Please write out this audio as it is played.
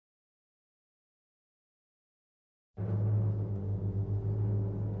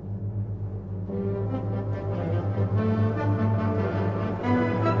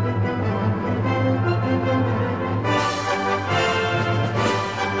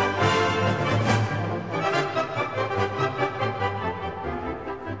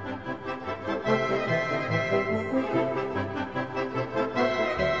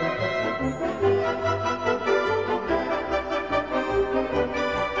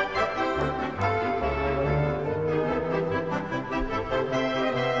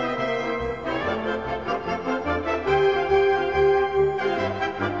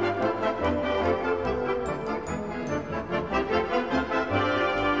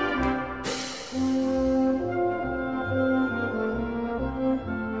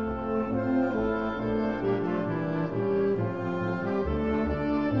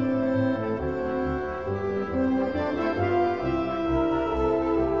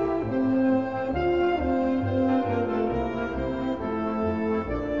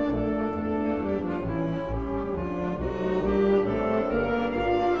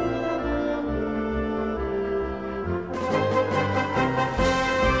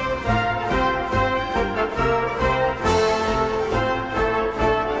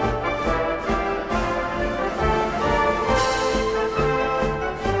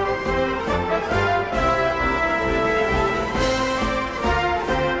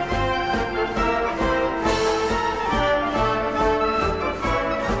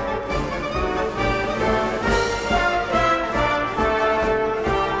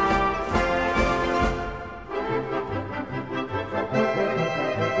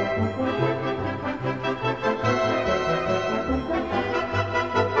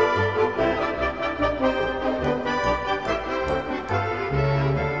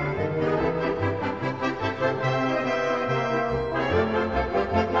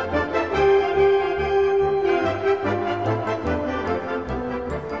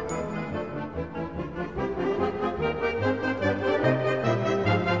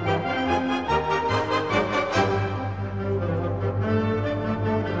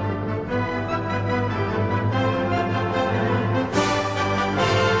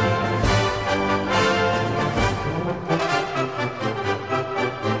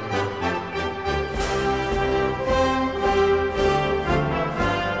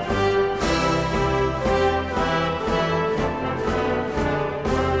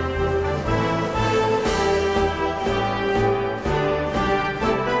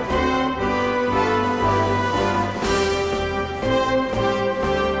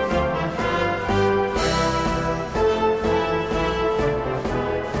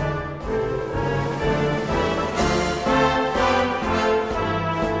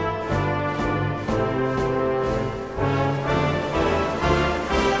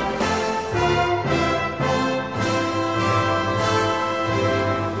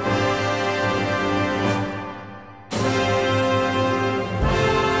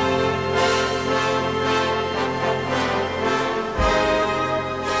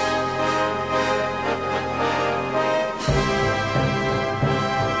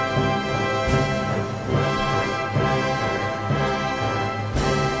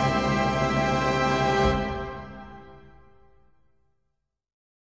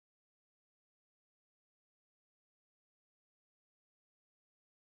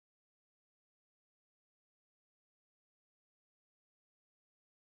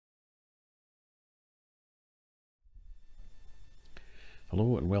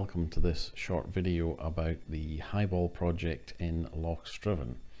Hello and welcome to this short video about the Highball Project in Loch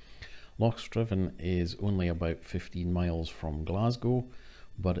Striven. Loch Striven is only about 15 miles from Glasgow,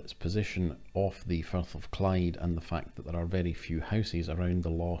 but its position off the Firth of Clyde and the fact that there are very few houses around the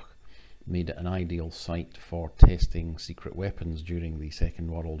loch made it an ideal site for testing secret weapons during the Second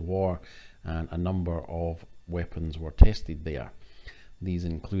World War, and a number of weapons were tested there. These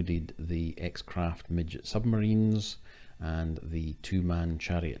included the X-Craft midget submarines and the two-man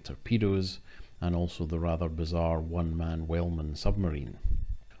chariot torpedoes, and also the rather bizarre one-man Wellman submarine.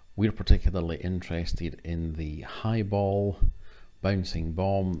 We're particularly interested in the Highball bouncing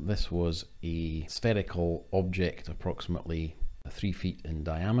bomb. This was a spherical object approximately 3 feet in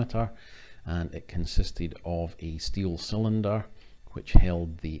diameter, and it consisted of a steel cylinder which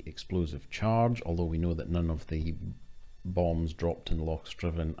held the explosive charge, although we know that none of the bombs dropped in Loch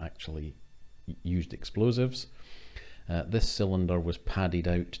Striven actually used explosives. This cylinder was padded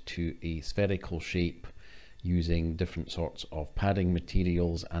out to a spherical shape using different sorts of padding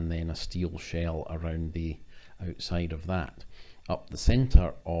materials, and then a steel shell around the outside of that. Up the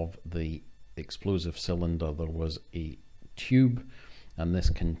centre of the explosive cylinder there was a tube, and this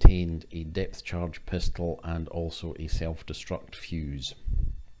contained a depth charge pistol and also a self-destruct fuse.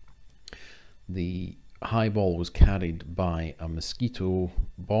 The Highball was carried by a Mosquito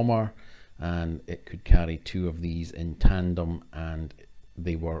bomber, and it could carry two of these in tandem, and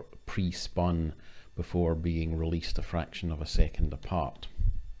they were pre-spun before being released a fraction of a second apart.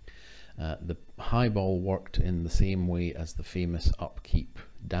 The Highball worked in the same way as the famous Upkeep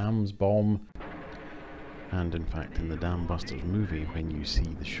Dams bomb, and in fact in the Dam Busters movie, when you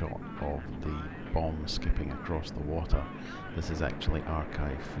see the shot of the bomb skipping across the water, this is actually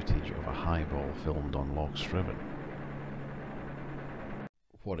archive footage of a Highball filmed on Loch Striven.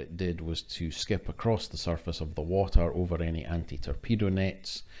 What it did was to skip across the surface of the water over any anti-torpedo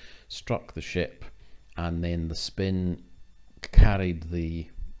nets, struck the ship, and then the spin carried the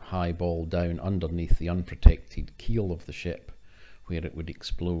Highball down underneath the unprotected keel of the ship, where it would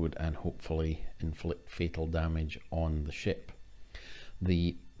explode and hopefully inflict fatal damage on the ship.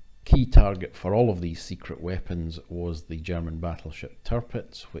 The key target for all of these secret weapons was the German battleship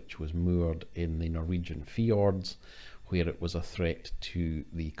Tirpitz, which was moored in the Norwegian fjords, where it was a threat to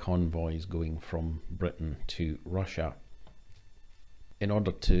the convoys going from Britain to Russia. In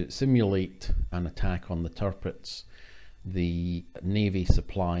order to simulate an attack on the Tirpitz, the Navy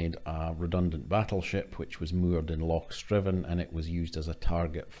supplied a redundant battleship which was moored in Loch Striven, and it was used as a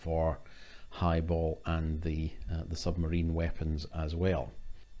target for Highball and the submarine weapons as well.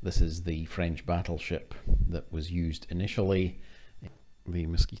 This is the French battleship that was used initially. The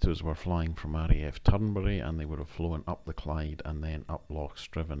Mosquitoes were flying from RAF Turnberry, and they would have flown up the Clyde and then up Loch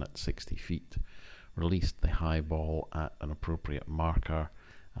Striven at 60 feet, released the Highball at an appropriate marker,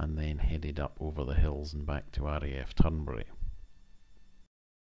 and then headed up over the hills and back to RAF Turnberry.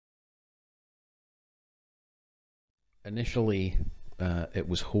 Initially, it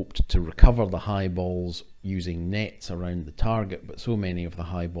was hoped to recover the Highballs using nets around the target, but so many of the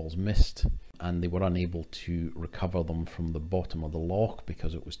Highballs missed, and they were unable to recover them from the bottom of the loch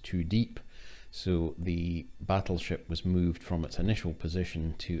because it was too deep. So the battleship was moved from its initial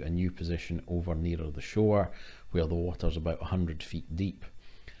position to a new position over nearer the shore, where the water's about 100 feet deep.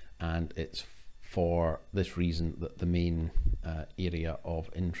 And it's for this reason that the main area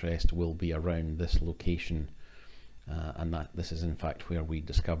of interest will be around this location, and that this is in fact where we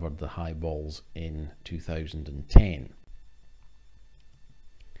discovered the Highballs in 2010.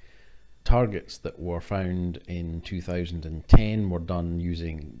 Targets that were found in 2010 were done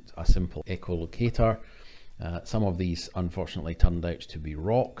using a simple echolocator. Some of these unfortunately turned out to be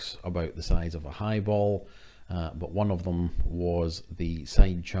rocks about the size of a Highball, but one of them was the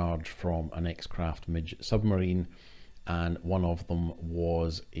side charge from an X-Craft midget submarine, and one of them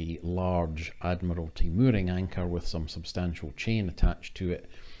was a large Admiralty mooring anchor with some substantial chain attached to it,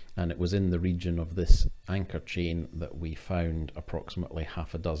 and it was in the region of this anchor chain that we found approximately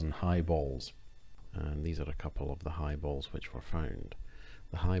half a dozen Highballs. And these are a couple of the Highballs which were found.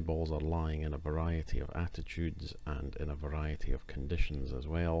 The Highballs are lying in a variety of attitudes and in a variety of conditions as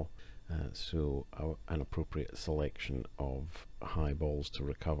well, so an appropriate selection of Highballs to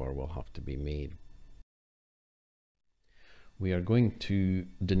recover will have to be made. We are going to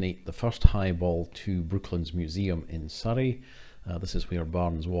donate the first Highball to Brooklands Museum in Surrey. This is where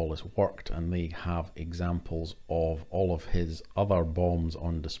Barnes Wallis worked, and they have examples of all of his other bombs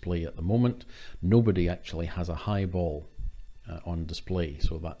on display at the moment. Nobody actually has a Highball on display,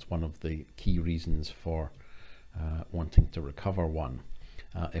 so that's one of the key reasons for wanting to recover one.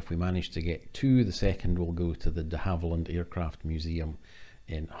 If we manage to get 2, the second will go to the de Havilland Aircraft Museum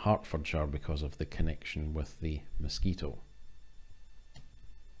in Hertfordshire because of the connection with the Mosquito.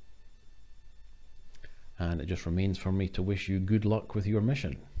 And it just remains for me to wish you good luck with your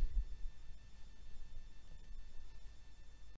mission.